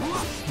to it.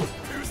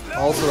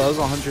 Also, that was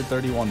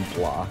 131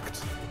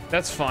 blocked.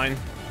 That's fine.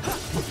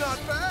 Not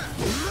bad.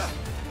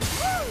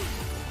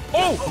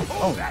 Oh!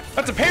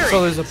 That's a parry!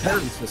 So there's a parry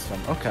system.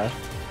 Okay.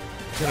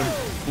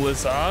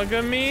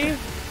 Blizzagami?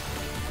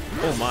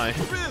 Oh my.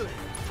 Really?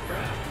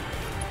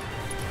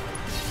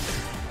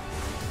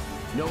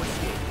 No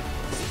escape.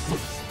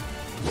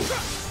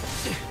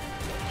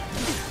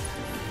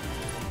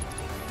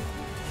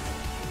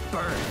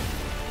 Burn.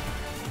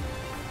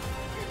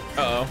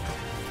 Uh-oh.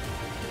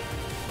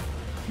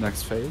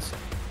 Next phase.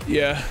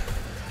 Yeah.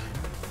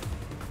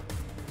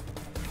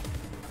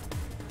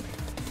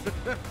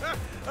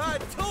 I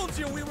told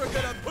you we were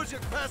gonna push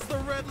it past the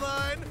red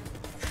line.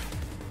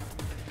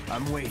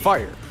 I'm waiting.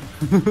 Fire.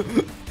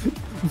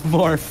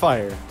 More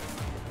fire.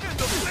 In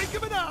the blink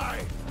of an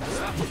eye.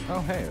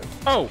 Oh, hey.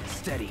 Oh!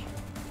 Steady.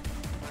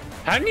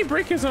 How did he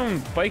break his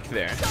own bike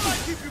there? Shall I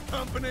keep you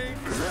company?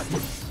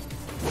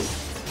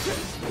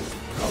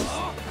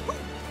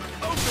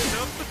 Open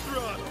up the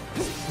throttle.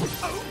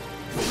 Oh.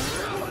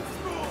 Once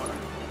more.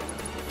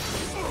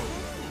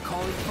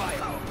 Calling fire.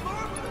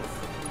 Marvelous.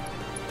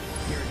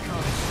 Here it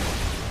comes.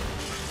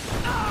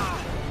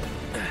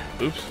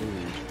 Oops.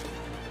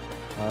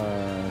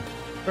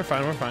 We're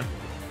fine, we're fine.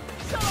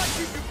 Shall I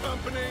keep you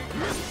company?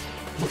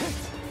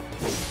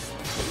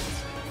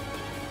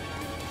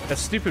 That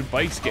stupid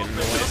bike's getting in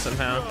the way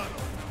somehow.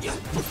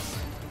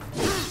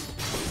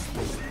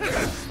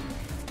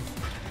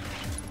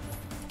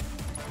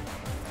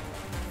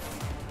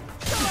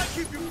 Shall I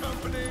keep you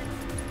company?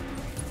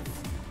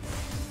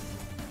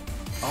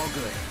 All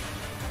good.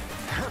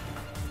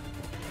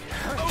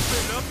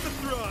 Open up the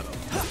throttle.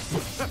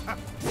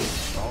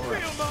 All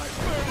right. Feel my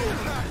burning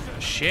passion.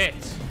 Shit.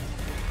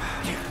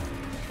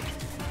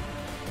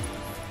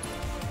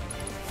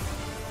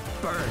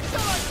 Burn.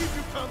 Shall I keep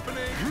you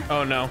company?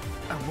 Oh no.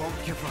 I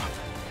won't give up.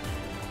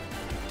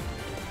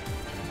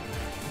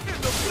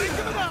 In the blink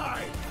of an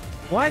eye.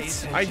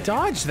 What? I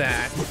dodged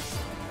that.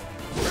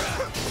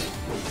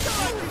 Shall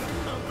I keep you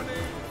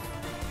company?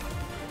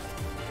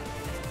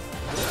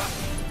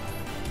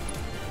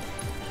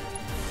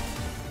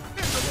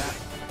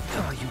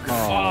 Oh, you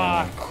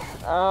got Fuck.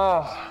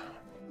 Oh.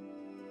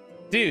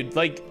 Dude,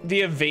 like,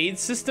 the evade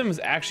system is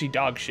actually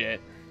dog shit.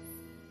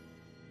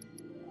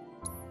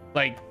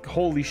 Like,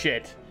 holy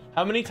shit.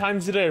 How many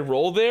times did I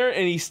roll there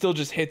and he still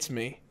just hits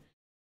me?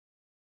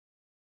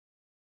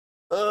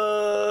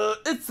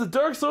 It's the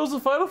Dark Souls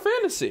of Final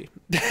Fantasy.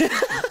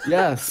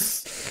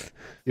 Yes.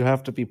 You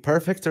have to be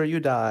perfect or you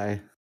die.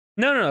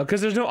 No,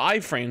 because there's no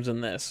iframes in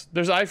this.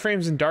 There's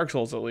iframes in Dark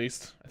Souls, at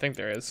least. I think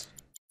there is.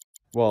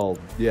 Well,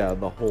 yeah,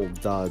 the whole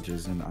dodge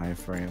is an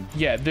iframe.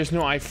 Yeah, there's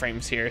no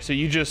iframes here, so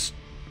you just...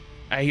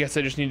 I guess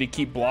I just need to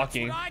keep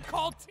blocking. That's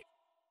what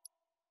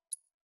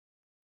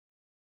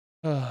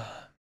I call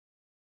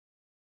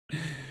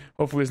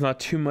Hopefully there's not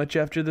too much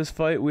after this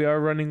fight. We are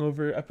running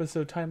over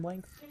episode time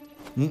length.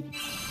 At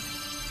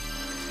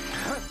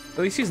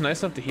least he's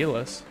nice enough to heal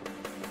us.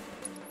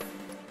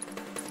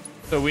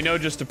 So we know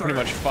just to pretty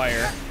much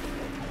fire.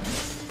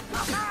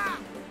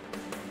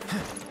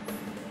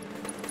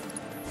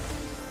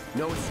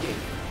 No escape.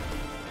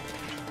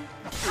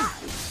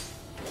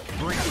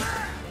 Bring it.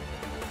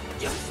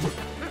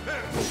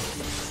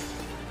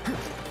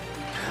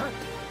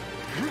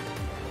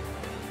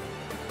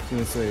 I was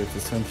gonna say it's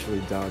essentially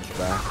dodge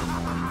back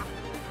and then.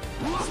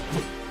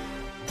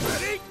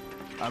 Ready?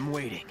 I'm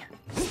waiting.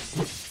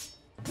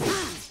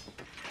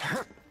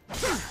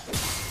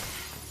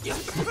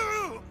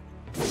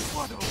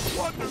 What a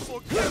wonderful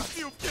gift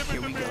you've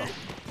given to me!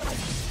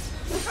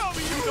 Tell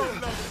me you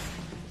don't love it!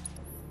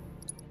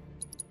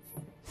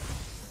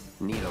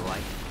 Need a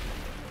light?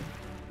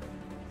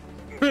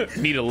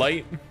 Need a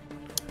light?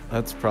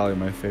 That's probably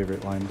my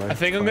favorite line by I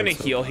think I'm gonna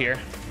so heal far. here.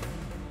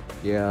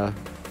 Yeah.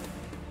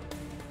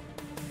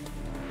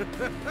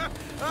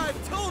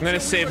 I'm gonna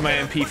save my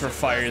MP for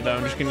fire though.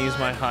 I'm just gonna use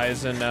my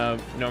highs and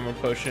normal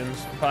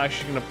potions. I'm probably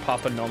actually gonna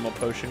pop a normal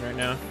potion right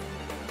now.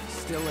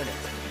 Still in it.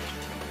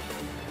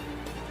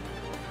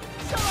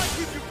 Shall I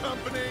keep you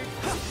company?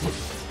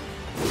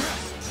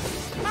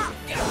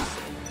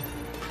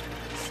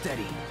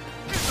 Steady.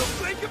 In the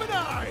blink of an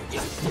eye!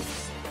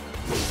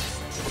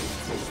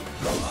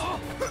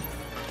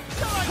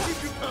 Shall I keep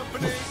you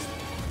company?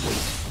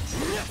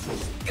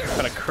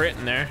 Got a crit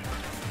in there.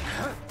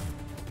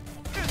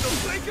 In the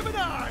blink of an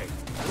eye!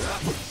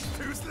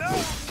 Too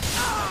slow!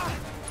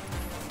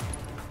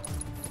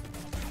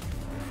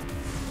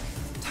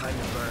 Time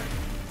to burn.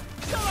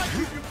 Shall I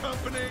keep you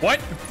company? What?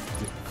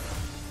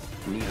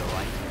 Need a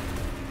light.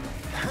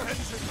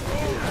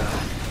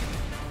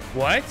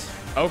 What?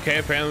 Okay,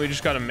 apparently we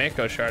just got a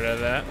Mako shard out of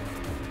that.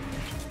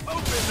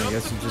 I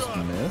guess you just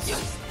missed.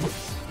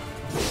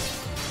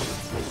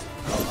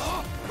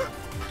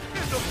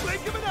 In the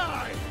blink of an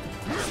eye!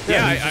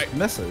 Yeah, he I just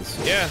misses.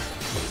 Yeah.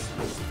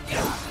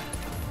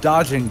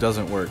 Dodging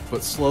doesn't work,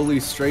 but slowly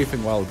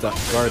strafing while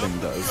guarding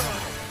does.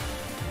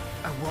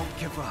 I won't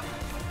give up.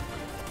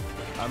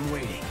 I'm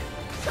waiting.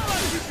 Shall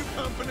I keep you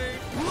company?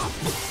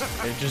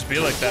 It'd just be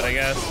like that, I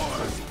guess.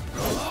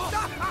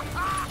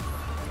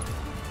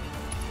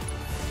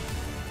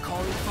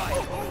 Calling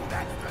fire.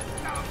 That's the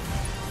stuff.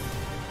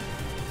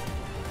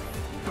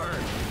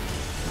 Burn.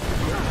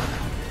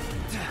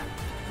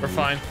 We're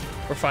fine.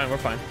 We're fine. We're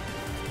fine.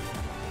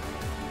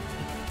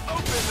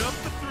 Open up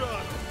the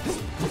throttle.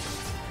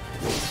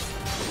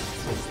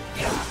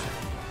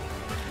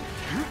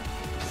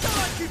 Shall I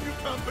keep you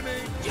company?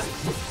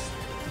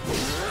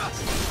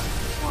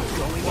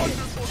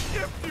 Wonderful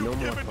gift you've No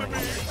more given to me.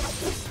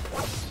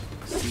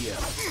 See ya.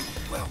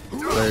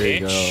 There you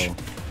go.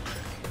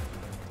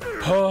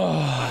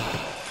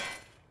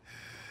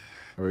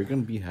 Are we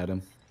gonna behead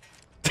him?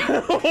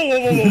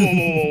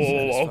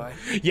 Whoa.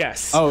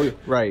 Yes. Oh,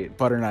 right.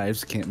 Butter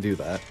knives can't do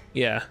that.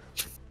 Yeah.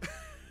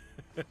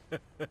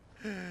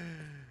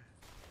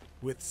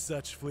 With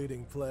such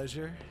fleeting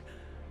pleasure?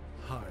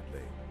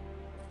 Hardly.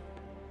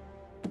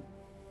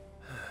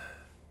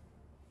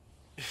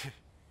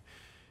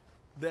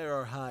 There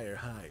are higher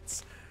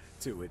heights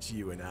to which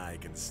you and I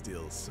can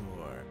still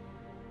soar.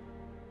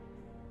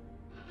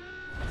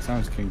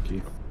 Sounds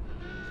kinky.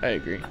 I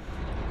agree.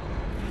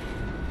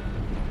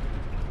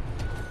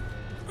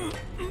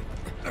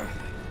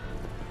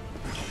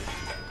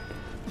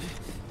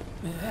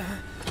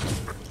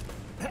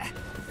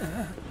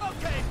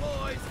 Okay,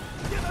 boys,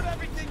 give them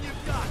everything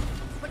you've got,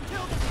 but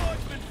kill the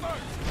swordsman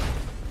first.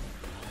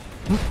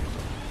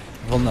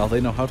 Well, now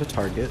they know how to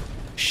target.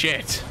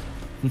 Shit.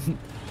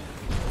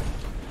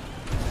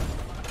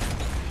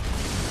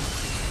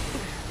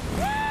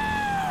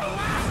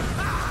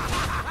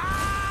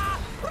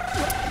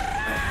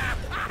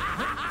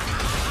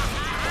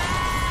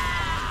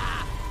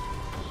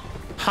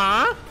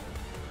 Huh?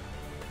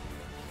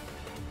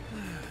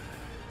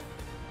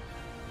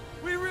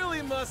 We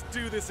really must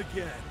do this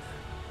again.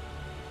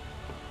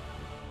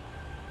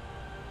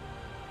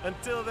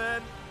 Until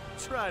then,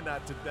 try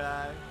not to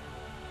die.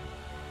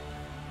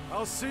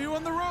 I'll see you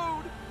on the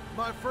road,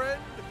 my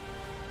friend.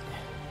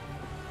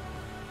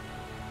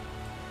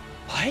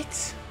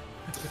 What?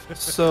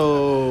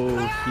 So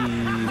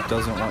he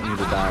doesn't want you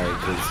to die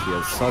because he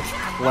has such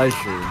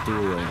pleasure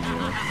dueling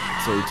you.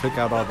 So he took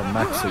out all the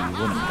mechs so you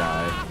wouldn't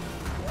die.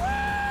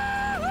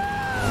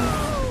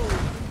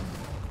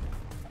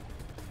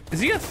 Is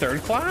he a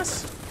third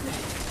class?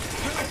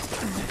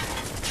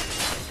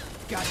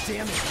 God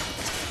damn it.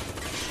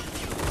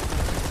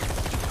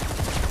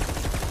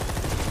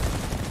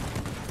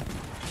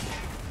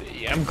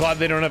 Yeah, I'm glad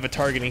they don't have a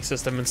targeting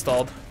system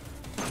installed.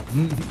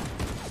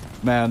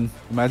 Man,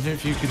 imagine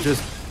if you could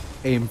just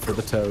aim for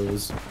the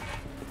toes.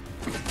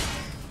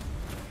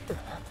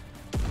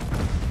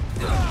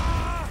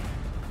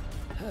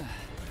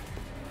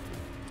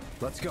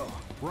 Let's go.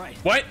 Right.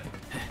 What?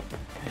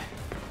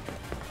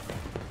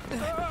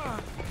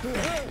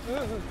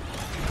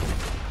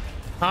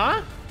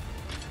 Huh?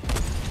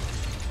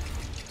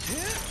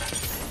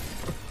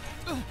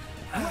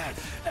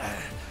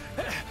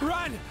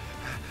 Run!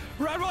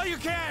 Run while you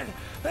can!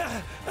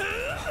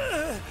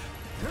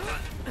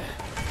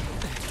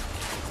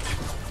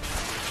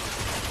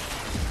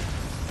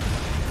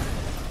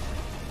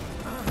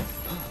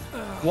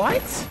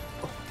 What?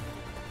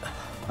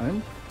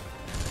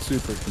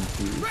 super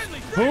confused.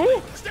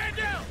 Who? Stand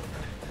down!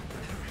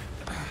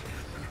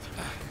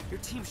 Your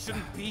team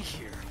shouldn't be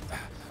here.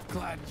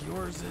 Glad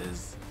yours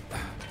is.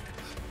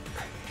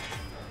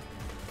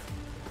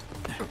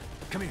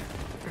 Come here.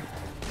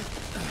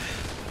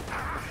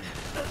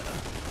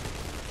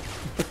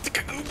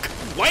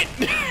 What?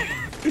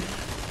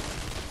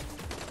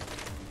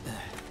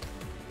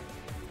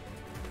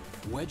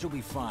 Wedge will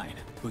be fine,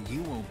 but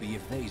you won't be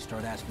if they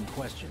start asking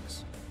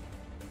questions.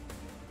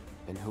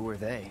 And who are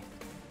they?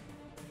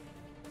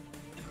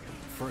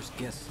 First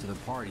guests to the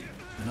party,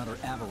 another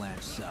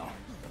avalanche cell.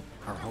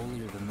 Our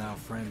holier-than-thou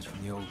friends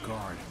from the old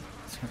guard.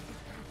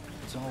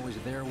 It's always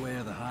their way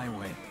or the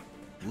highway.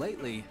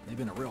 Lately, they've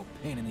been a real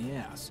pain in the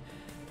ass.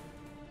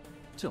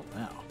 Till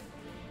now.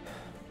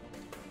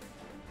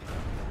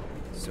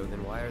 So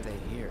then why are they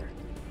here?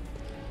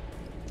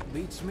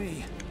 Beats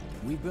me.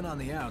 We've been on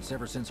the outs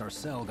ever since our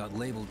cell got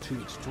labeled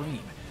too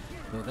extreme.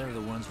 Though they're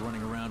the ones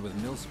running around with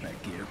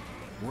mil-spec gear.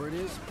 Word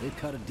is, they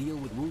cut a deal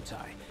with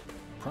Wutai.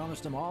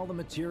 Promised them all the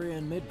materia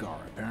in Midgar,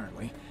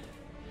 apparently.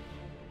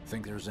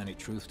 Think there's any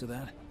truth to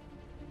that?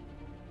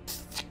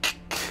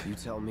 You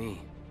tell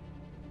me.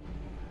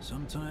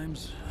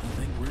 Sometimes, I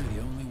think we're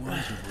the only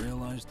ones who've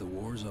realized the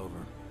war's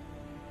over.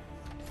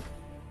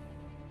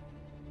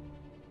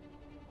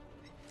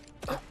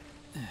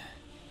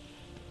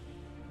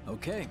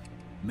 Okay,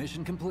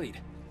 mission complete.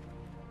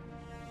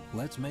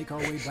 Let's make our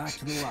way back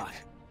to the lot.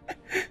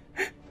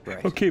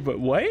 Right. Okay, but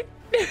what?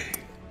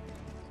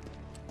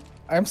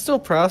 I'm still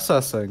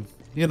processing.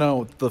 You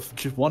know, the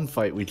one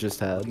fight we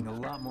just had. Looking a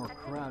lot more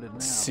crowded now.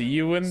 See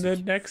you in the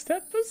next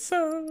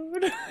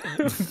episode.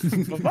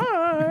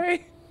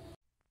 Bye-bye.